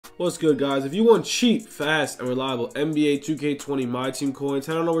What's good, guys? If you want cheap, fast, and reliable NBA 2K20 My Team coins,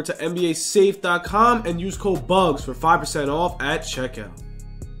 head on over to NBASafe.com and use code BUGS for 5% off at checkout.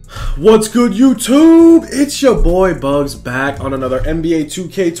 What's good, YouTube? It's your boy Bugs back on another NBA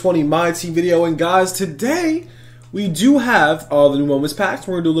 2K20 My Team video. And guys, today we do have the new moments packs.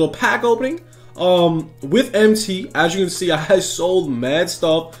 We're gonna do a little pack opening with MT. As you can see, I sold mad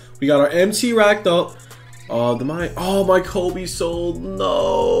stuff. We got our MT racked up. My Kobe sold.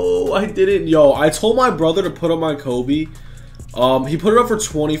 No, I didn't. Yo, I told my brother to put up my Kobe. He put it up for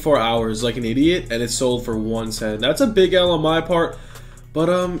 24 hours like an idiot, and it sold for 1 cent. That's a big L on my part. But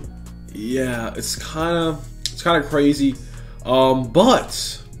yeah, it's kind of crazy.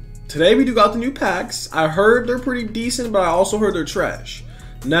 But today we do got the new packs. I heard they're pretty decent, but I also heard they're trash.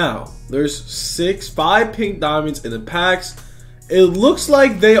 Now there's 5 pink diamonds in the packs. It looks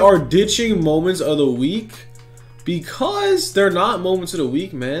like they are ditching moments of the week because they're not moments of the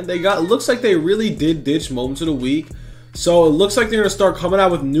week, man. Looks like they really did ditch moments of the week. So it looks like they're gonna start coming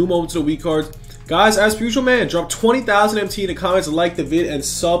out with new moments of the week cards. Guys, as per usual, man, drop 20,000 MT in the comments, like the vid, and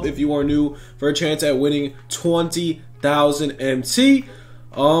sub if you are new for a chance at winning 20,000 MT.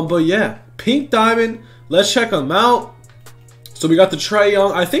 But yeah, pink diamond. Let's check them out. So we got the Trae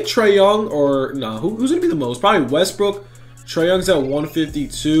Young. I think Trae Young, or no, who's gonna be the most? Probably Westbrook. Trae Young's at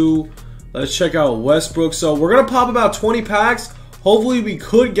 152. Let's check out Westbrook. So we're gonna pop about 20 packs. Hopefully we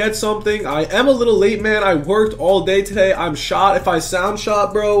could get something. I am a little late, man. I worked all day today. I'm shot. If I sound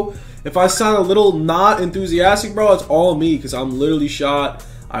shot, bro, if I sound a little not enthusiastic, bro, it's all me because I'm literally shot.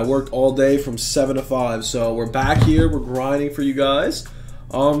 I worked all day from 7 to 5. So we're back here. We're grinding for you guys.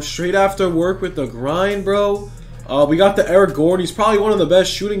 Straight after work with the grind, bro. We got the Eric Gordon. He's probably one of the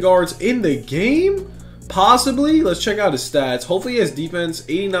best shooting guards in the game. Possibly. Let's check out his stats. Hopefully he has defense.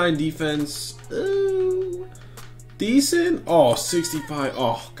 89 defense. Decent. Oh, 65.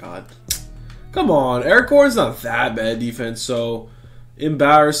 Oh, God. Come on. Eric Gordon's not that bad defense, so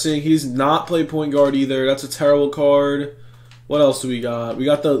embarrassing. He's not played point guard either. That's a terrible card. What else do we got? We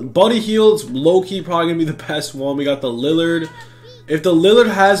got the Buddy Hield's low-key probably going to be the best one. We got the Lillard. If the Lillard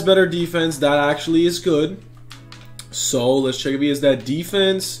has better defense, that actually is good. So let's check if he has that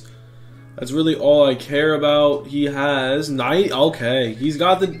defense. That's really all I care about. He has 9. Okay, he's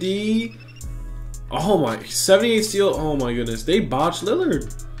got the D. Oh my, 78 steal. Oh my goodness, they botched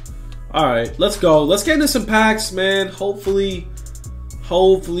Lillard. All right, let's go. Let's get into some packs, man. Hopefully,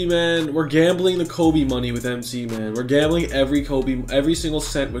 man, we're gambling the Kobe money with MC, man. We're gambling every single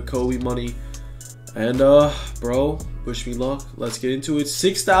cent with Kobe money. And bro, wish me luck. Let's get into it.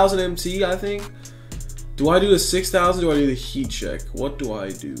 6,000 MT, I think. Do I do the 6,000? Do I do the heat check? What do I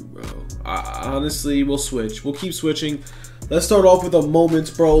do, bro? Honestly, we'll switch. We'll keep switching. Let's start off with the moments,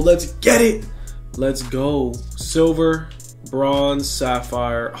 bro. Let's get it. Let's go. Silver, bronze,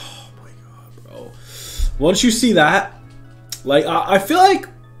 sapphire. Oh my god, bro. Once you see that, like, I feel like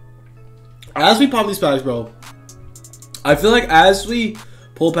as we pop these packs, bro, I feel like as we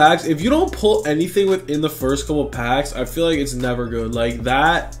pull packs, if you don't pull anything within the first couple packs, I feel like it's never good. Like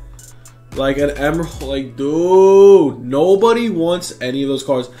that. Like an emerald, like, dude, nobody wants any of those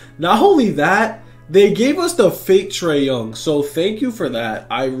cards. Not only that, they gave us the fake Trae Young, so thank you for that.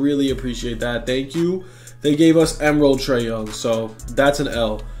 I really appreciate that. Thank you. They gave us emerald Trae Young, so that's an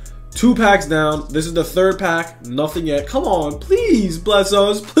L. 2 packs down. This is the 3rd pack. Nothing yet. Come on, please bless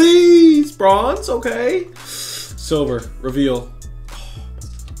us, please. Bronze, okay. Silver, reveal.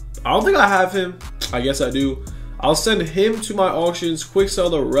 I don't think I have him. I guess I do. I'll send him to my auctions. Quick sell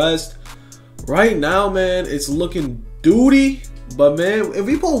the rest. Right now, man, it's looking duty. But, man, if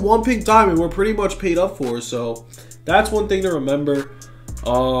we pull 1 pink diamond, we're pretty much paid up for. So, that's one thing to remember.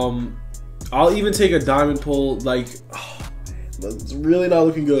 I'll even take a diamond pull. Like, oh, man, it's really not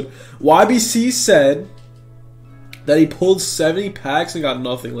looking good. YBC said that he pulled 70 packs and got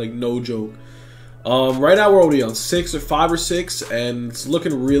nothing. Like, no joke. Right now, we're already on 6 or 5 or 6. And it's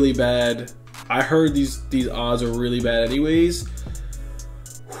looking really bad. I heard these odds are really bad anyways.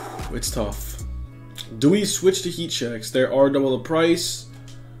 It's tough. Do we switch to heat checks? They are double the price.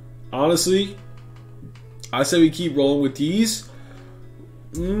 Honestly, I say we keep rolling with these.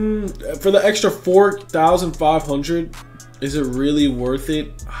 For the extra 4,500, is it really worth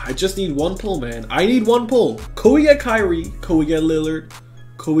it? I just need 1 pull, man. I need 1 pull. Could we get Kyrie? Could we get Lillard?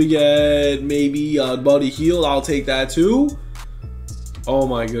 Could we get maybe Buddy Hield? I'll take that too. Oh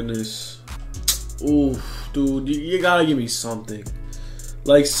my goodness. Oof, dude, you gotta give me something.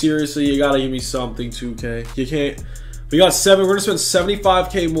 Like, seriously, you gotta give me something, 2K. You can't. We got 7. We're gonna spend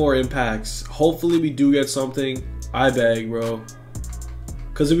 75K more in packs. Hopefully, we do get something. I beg, bro.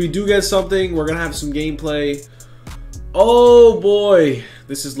 Because if we do get something, we're gonna have some gameplay. Oh boy,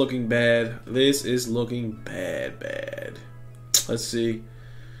 this is looking bad. This is looking bad. Let's see.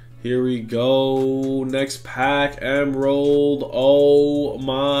 Here we go. Next pack, Emerald. Oh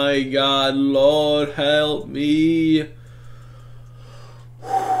my God, Lord help me.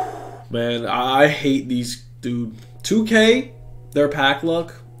 Man, I hate these, dude. 2K, their pack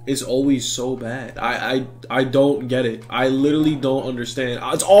luck is always so bad. I don't get it. I literally don't understand.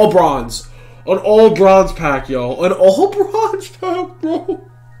 It's all bronze. An all bronze pack, yo. An all bronze pack, bro.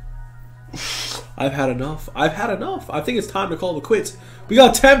 I've had enough. I've had enough. I think it's time to call the quits. We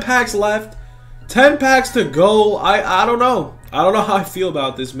got 10 packs left. 10 packs to go. I don't know. I don't know how I feel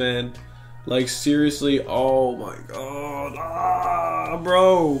about this, man. Like, seriously. Oh, my God. Ah,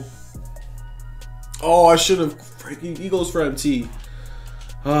 bro. Oh, I should have. Freaking Eagles for MT.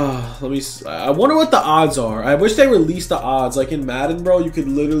 Let me. I wonder what the odds are. I wish they released the odds. Like in Madden, bro, you could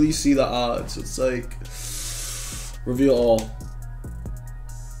literally see the odds. It's like reveal all,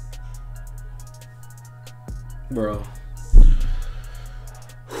 bro.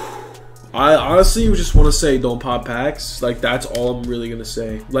 I honestly just want to say don't pop packs. Like that's all I'm really gonna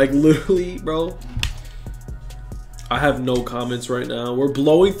say. Like literally, bro. I have no comments right now. We're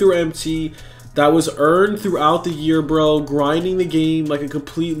blowing through MT. That was earned throughout the year, bro. Grinding the game like a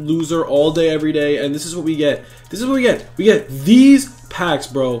complete loser all day, every day. And this is what we get. This is what we get. We get these packs,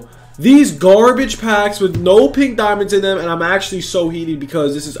 bro. These garbage packs with no pink diamonds in them. And I'm actually so heated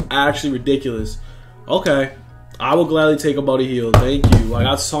because this is actually ridiculous. Okay. I will gladly take a Buddy Heal. Thank you. I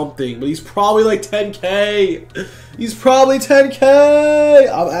got something. But he's probably like 10K. He's probably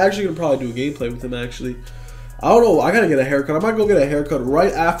 10K. I'm actually going to probably do a gameplay with him, actually. I don't know. I gotta get a haircut. I might go get a haircut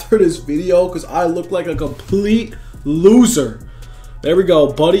right after this video because I look like a complete loser. There we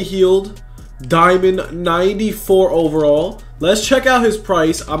go. Buddy Healed. Diamond 94 overall. Let's check out his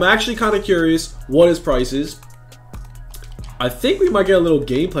price. I'm actually kind of curious what his price is. I think we might get a little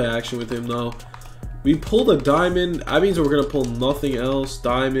gameplay action with him though. We pulled a diamond. That means we're going to pull nothing else.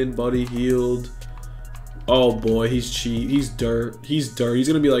 Diamond, Buddy Healed. Oh boy, he's cheap. He's dirt. He's dirt. He's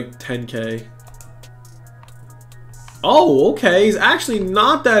going to be like 10K. Oh, okay. He's actually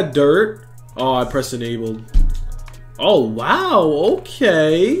not that dirt. Oh, I pressed enabled. Oh, wow.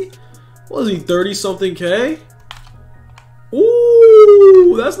 Okay. What is he, 30-something K?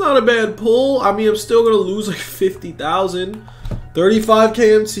 Ooh, that's not a bad pull. I mean, I'm still going to lose like 50,000. 35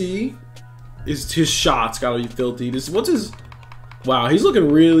 KMT. His shots got to be filthy. What's his... Wow, he's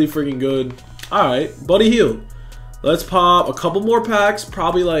looking really freaking good. All right, Buddy Heal. Let's pop a couple more packs.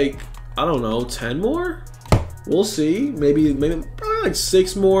 Probably like, I don't know, 10 more? We'll see. Maybe probably like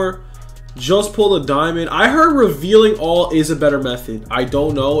 6 more. Just pull a diamond. I heard revealing all is a better method. I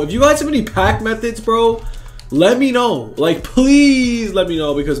don't know. If you guys have any pack methods, bro, let me know. Like, please let me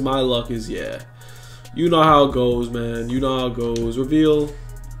know because my luck is, yeah. You know how it goes, man. You know how it goes. Reveal.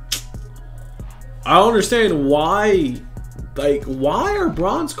 I don't understand why. Like, why are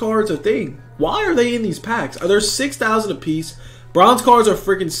bronze cards a thing? Why are they in these packs? Are there 6,000 a piece? Bronze cards are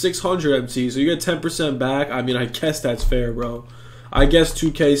freaking 600 MT, so you get 10% back. I mean, I guess that's fair, bro. I guess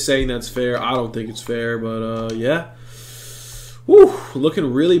 2K saying that's fair. I don't think it's fair, but yeah. Woo,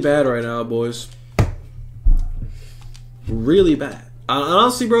 looking really bad right now, boys. Really bad.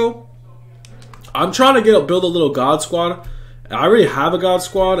 Honestly, bro, I'm trying to build a little God squad. I already have a God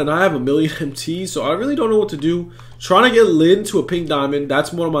squad, and I have 1,000,000 MT, so I really don't know what to do. Trying to get Lynn to a pink diamond.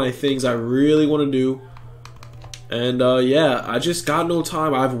 That's one of my things I really want to do. And yeah, I just got no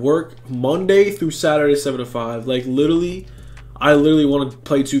time. I've worked Monday through Saturday 7 to 5. Like literally, I literally want to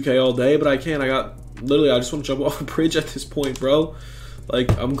play 2K all day, but I can't. I just want to jump off a bridge at this point, bro.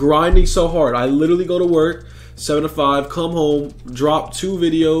 Like I'm grinding so hard. I literally go to work 7 to 5, come home, drop 2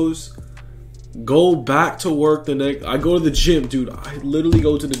 videos, go back to work the next. I go to the gym, dude. I literally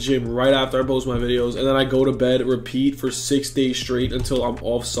go to the gym right after I post my videos, and then I go to bed, repeat for 6 days straight until I'm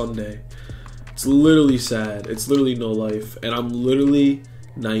off Sunday. It's literally sad. It's literally no life. And I'm literally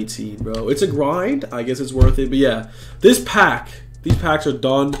 19, bro. It's a grind. I guess it's worth it. But yeah, these packs are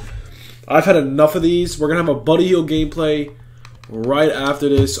done. I've had enough of these. We're going to have a Buddy Heal gameplay right after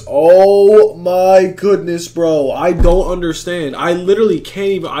this. Oh my goodness, bro. I don't understand. I literally can't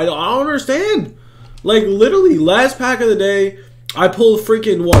even. I don't understand. Like literally, last pack of the day, I pulled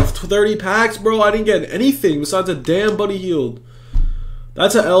freaking, what, 30 packs, bro? I didn't get anything besides a damn Buddy Healed.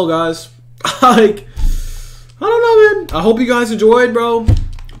 That's an L, guys. Like, I don't know, man. I hope you guys enjoyed, bro.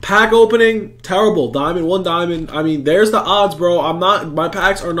 Pack opening, terrible. Diamond, 1 diamond. I mean, there's the odds, bro. My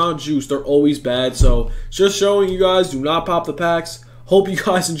packs are not juiced. They're always bad. So, just showing you guys, do not pop the packs. Hope you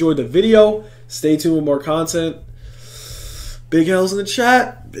guys enjoyed the video. Stay tuned with more content. Big L's in the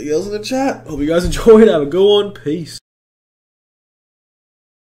chat. Big L's in the chat. Hope you guys enjoyed. Have a good one. Peace.